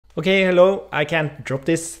Okay, hello. I can't drop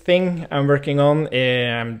this thing I'm working on.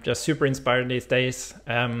 I'm just super inspired these days.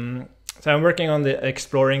 So I'm working on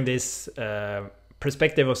exploring this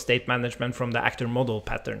perspective of state management from the actor model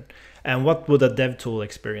pattern. And what would a dev tool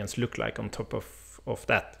experience look like on top of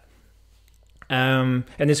that? And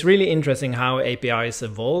it's really interesting how APIs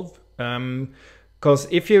evolve. Because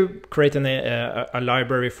if you create a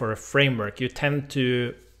library for a framework, you tend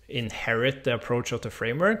to inherit the approach of the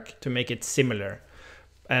framework to make it similar.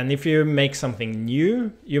 And if you make something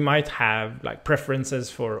new, you might have like preferences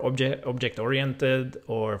for object-oriented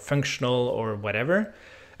or functional or whatever,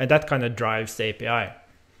 and that kind of drives the API.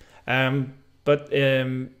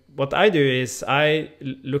 What I do is I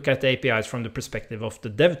look at the APIs from the perspective of the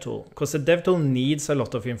dev tool, because the dev tool needs a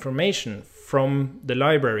lot of information from the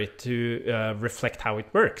library to reflect how it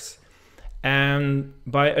works. And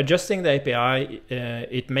by adjusting the API,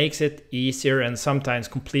 it makes it easier and sometimes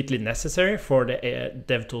completely necessary for the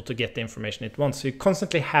dev tool to get the information it wants. So you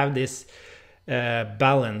constantly have this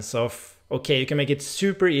balance of, okay, you can make it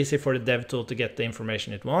super easy for the dev tool to get the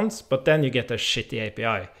information it wants, but then you get a shitty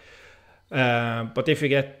API. But if you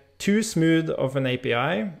get too smooth of an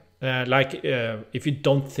API, if you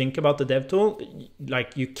don't think about the dev tool,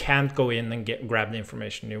 like you can't go in and grab the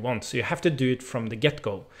information you want. So you have to do it from the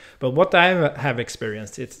get-go. But what I have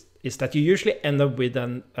experienced is that you usually end up with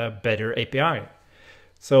a better API.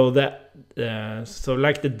 So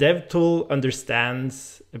like the dev tool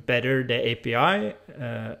understands better the API,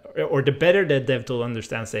 or the better the dev tool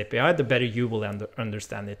understands the API, the better you will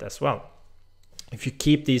understand it as well. If you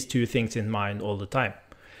keep these two things in mind all the time.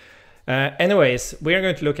 Anyways, we are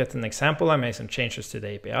going to look at an example. I made some changes to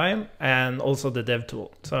the API and also the dev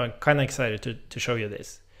tool. So I'm kind of excited to show you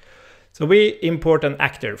this. So we import an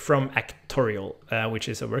actor from Actorial, which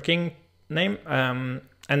is a working name.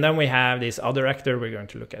 And then we have this other actor we're going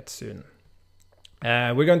to look at soon.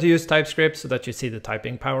 We're going to use TypeScript so that you see the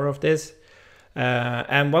typing power of this.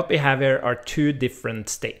 And what we have here are two different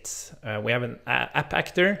states. We have an app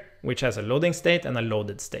actor, which has a loading state and a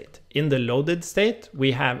loaded state. In the loaded state,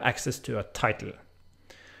 we have access to a title.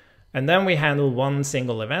 And then we handle one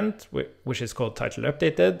single event, which is called title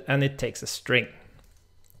updated, and it takes a string.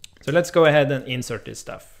 So let's go ahead and insert this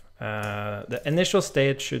stuff. The initial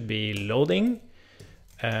state should be loading.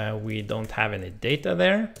 We don't have any data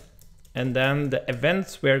there. And then the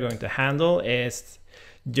events we're going to handle is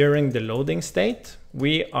during the loading state,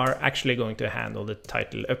 we are actually going to handle the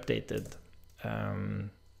title updated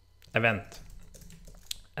event.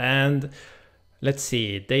 And let's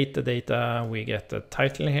see, data, we get the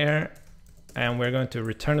title here, and we're going to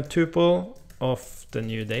return a tuple of the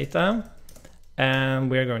new data, and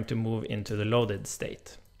we're going to move into the loaded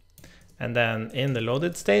state. And then in the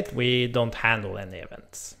loaded state, we don't handle any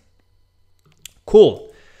events.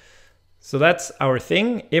 Cool. So that's our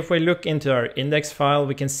thing. If we look into our index file,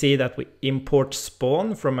 we can see that we import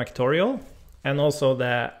spawn from Actorial and also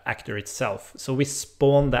the actor itself. So we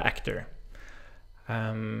spawn the actor.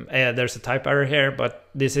 There's a type error here, but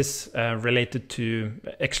this is related to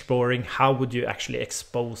exploring how would you actually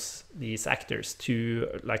expose these actors to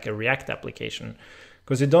like a React application,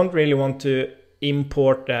 because you don't really want to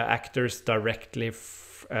import the actors directly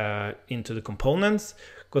into the components,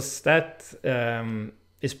 because that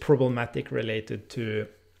is problematic related to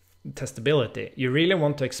testability. You really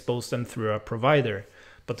want to expose them through a provider.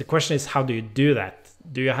 But the question is, how do you do that?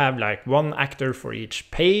 Do you have like one actor for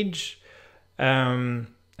each page? And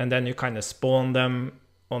then you kind of spawn them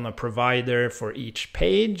on a provider for each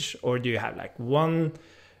page? Or do you have like one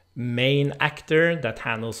main actor that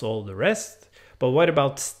handles all the rest? But what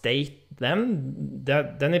about state then?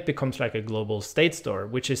 Then it becomes like a global state store,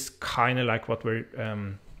 which is kind of like what we're...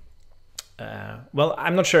 well,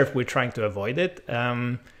 I'm not sure if we're trying to avoid it,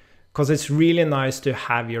 because it's really nice to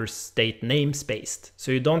have your state namespaced.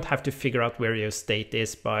 So you don't have to figure out where your state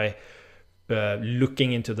is by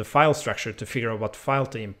looking into the file structure to figure out what file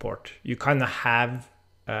to import. You kind of have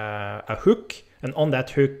a hook, and on that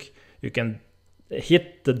hook, you can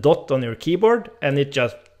hit the dot on your keyboard and it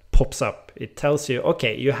just pops up. It tells you,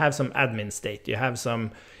 okay, you have some admin state, you have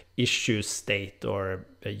some issue state or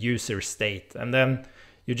a user state, and then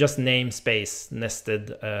you just namespace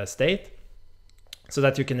nested state so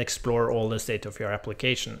that you can explore all the state of your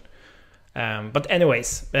application. But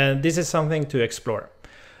anyways, this is something to explore.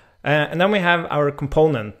 And then we have our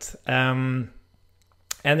component, and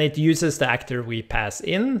it uses the actor we pass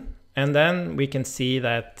in. And then we can see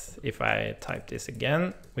that if I type this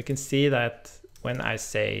again, we can see that when I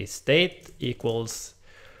say state equals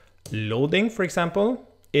loading, for example,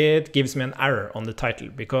 it gives me an error on the title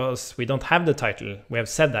because we don't have the title. We have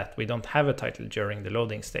said that we don't have a title during the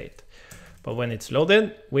loading state. But when it's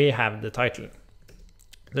loaded, we have the title.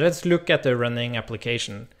 So let's look at the running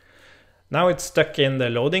application. Now it's stuck in the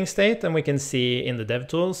loading state, and we can see in the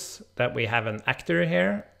DevTools that we have an actor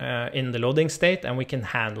here in the loading state, and we can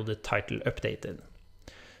handle the title updated.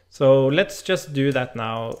 So let's just do that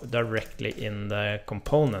now directly in the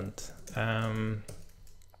component. And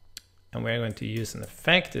we're going to use an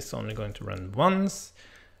effect. It's only going to run once.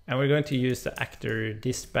 And we're going to use the actor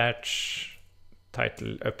dispatch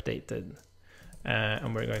title updated.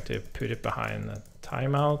 And we're going to put it behind a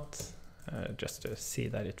timeout just to see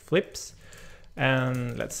that it flips.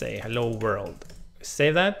 And let's say hello world.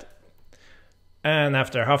 Save that. And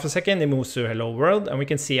after half a second, it moves to hello world, and we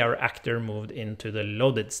can see our actor moved into the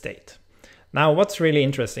loaded state. Now, what's really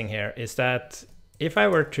interesting here is that if I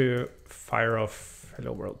were to fire off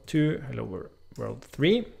hello world 2, hello world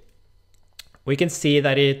 3, we can see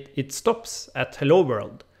that it stops at hello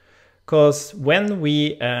world. Because when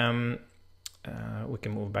we can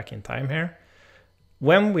move back in time here.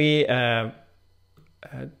 When we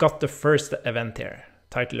got the first event here,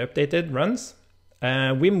 title updated runs,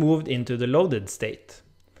 we moved into the loaded state.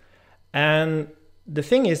 And the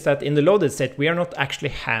thing is that in the loaded state, we are not actually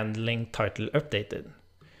handling title updated.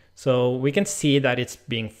 So we can see that it's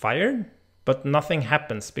being fired, but nothing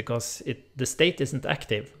happens because the state isn't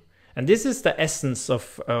active. And this is the essence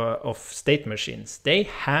of state machines. They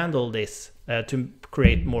handle this to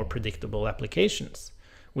create more predictable applications.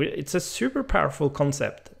 It's a super powerful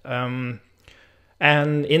concept. And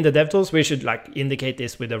in the DevTools, we should like indicate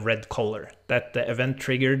this with a red color, that the event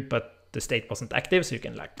triggered, but the state wasn't active, so you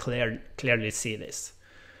can like clearly see this.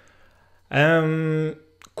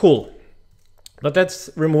 Cool. But let's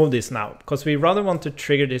remove this now, because we rather want to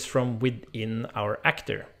trigger this from within our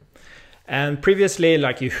actor. And previously,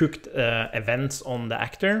 like you hooked events on the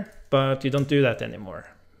actor, but you don't do that anymore.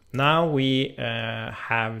 Now we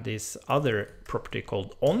have this other property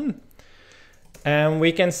called on. And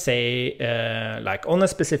we can say, like on a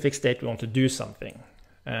specific state, we want to do something.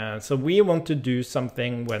 So we want to do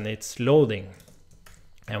something when it's loading.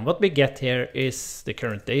 And what we get here is the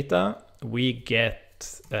current data. We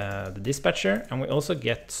get the dispatcher, and we also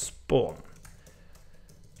get spawn.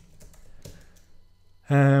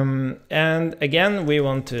 And again, we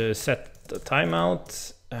want to set the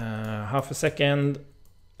timeout, half a second.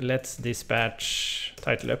 Let's dispatch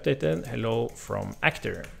title updated, hello from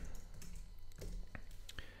actor.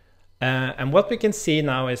 And what we can see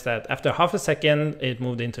now is that after half a second, it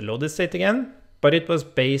moved into loaded state again, but it was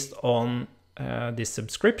based on this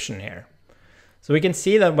subscription here. So we can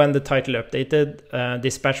see that when the title updated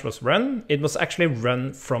dispatch was run, it was actually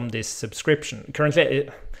run from this subscription. Currently,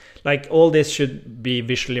 like all this should be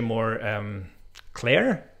visually more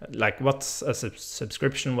clear, like what's a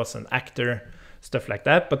subscription, what's an actor, stuff like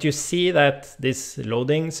that. But you see that this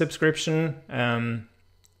loading subscription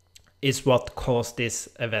is what caused this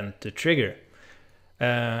event to trigger.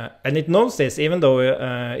 And it knows this even though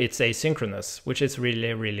it's asynchronous, which is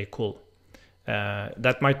really, really cool.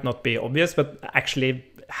 That might not be obvious, but actually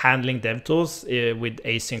handling DevTools with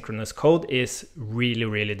asynchronous code is really,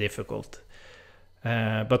 really difficult.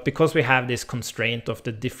 But because we have this constraint of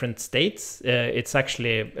the different states, it's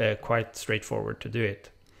actually quite straightforward to do it.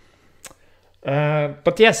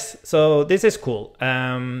 But yes, so this is cool.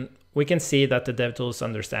 We can see that the DevTools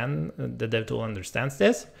understands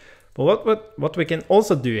this. But what we can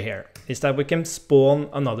also do here is that we can spawn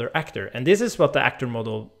another actor. And this is what the actor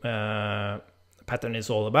model pattern is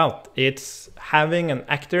all about. It's having an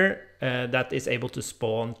actor that is able to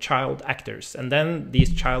spawn child actors. And then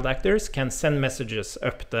these child actors can send messages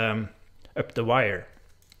up the wire.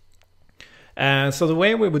 So the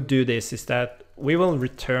way we would do this is that we will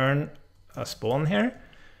return a spawn here,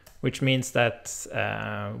 which means that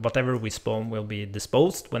whatever we spawn will be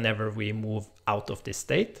disposed whenever we move out of this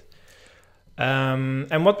state.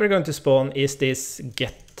 And what we're going to spawn is this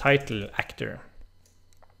get title actor.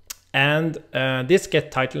 And this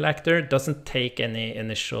get title actor doesn't take any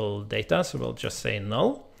initial data, so we'll just say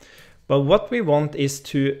null. But what we want is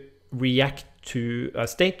to react to a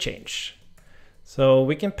state change. So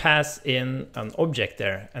we can pass in an object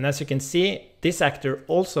there. And as you can see, this actor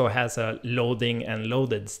also has a loading and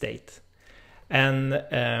loaded state.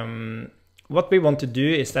 And what we want to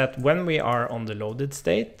do is that when we are on the loaded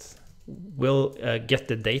state, we'll get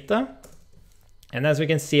the data. And as we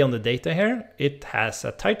can see on the data here, it has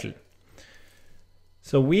a title.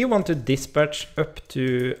 So we want to dispatch up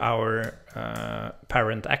to our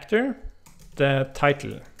parent actor the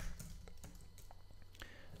title,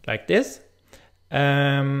 like this.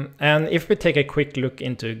 And if we take a quick look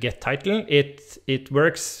into get title, it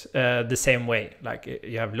works the same way. Like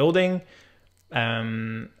you have loading,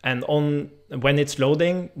 And when it's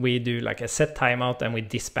loading, we do like a set timeout and we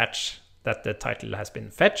dispatch that the title has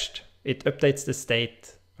been fetched. It updates the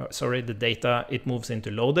state, the data, it moves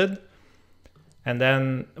into loaded. And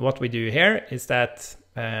then what we do here is that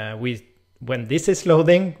when this is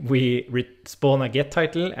loading, we spawn a get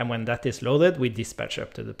title, and when that is loaded, we dispatch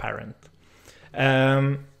up to the parent.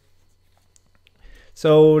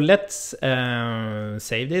 So let's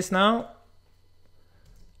save this now.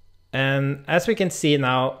 And as we can see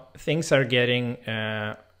now, things are getting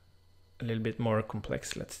a little bit more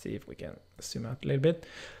complex. Let's see if we can zoom out a little bit.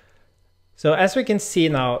 So as we can see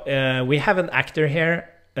now, we have an actor here.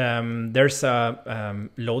 There's a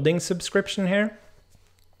loading subscription here.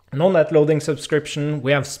 And on that loading subscription,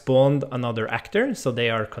 we have spawned another actor, so they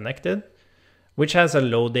are connected, which has a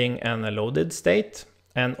loading and a loaded state.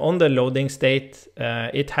 And on the loading state,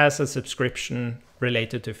 it has a subscription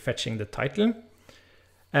related to fetching the title.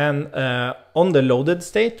 And on the loaded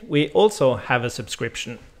state, we also have a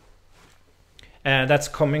subscription that's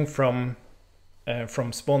coming from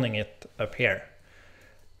spawning it up here.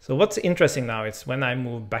 So what's interesting now is when I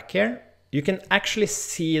move back here, you can actually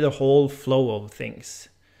see the whole flow of things.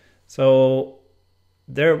 So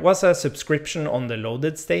there was a subscription on the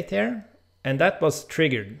loaded state here, and that was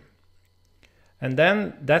triggered. And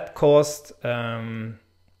then that caused, that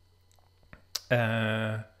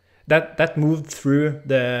moved through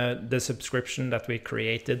the subscription that we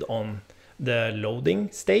created on the loading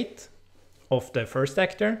state of the first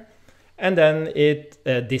actor. And then it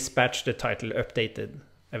dispatched the title updated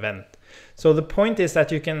event. So the point is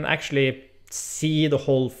that you can actually see the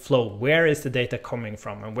whole flow. Where is the data coming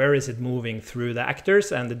from and where is it moving through the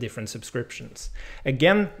actors and the different subscriptions?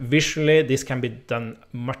 Again, visually, this can be done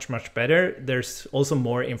much, much better. There's also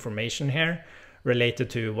more information here related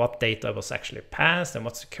to what data was actually passed and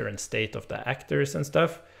what's the current state of the actors and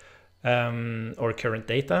stuff, or current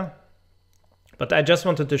data. But I just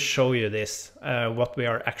wanted to show you this, what we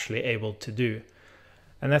are actually able to do.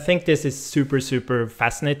 And I think this is super, super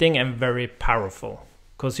fascinating and very powerful,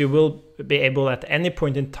 because you will be able at any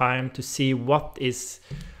point in time to see what is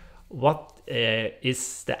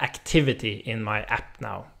the activity in my app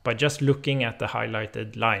now by just looking at the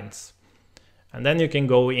highlighted lines. And then you can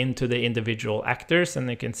go into the individual actors and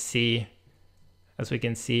you can see, as we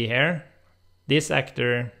can see here, this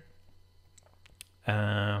actor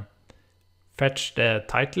fetched the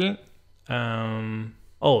title.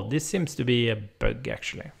 Oh, this seems to be a bug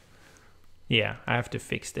actually. Yeah, I have to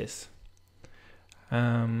fix this.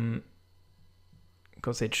 Because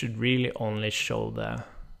it should really only show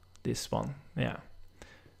this one. Yeah.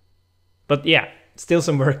 But yeah, still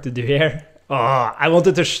some work to do here. Oh, I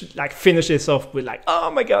wanted to finish this off with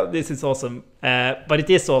oh my god, this is awesome. But it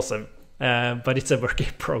is awesome. But it's a work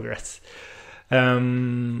in progress.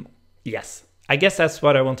 Yes, I guess that's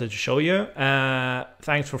what I wanted to show you.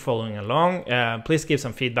 Thanks for following along. Please give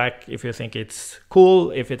some feedback if you think it's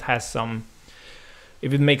cool, if it has some,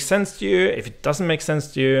 if it makes sense to you, if it doesn't make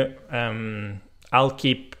sense to you. I'll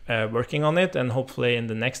keep working on it, and hopefully in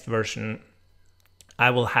the next version I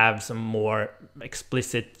will have some more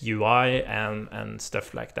explicit UI and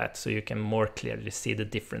stuff like that, so you can more clearly see the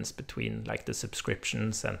difference between the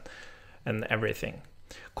subscriptions and everything.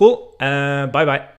 Cool. Bye bye.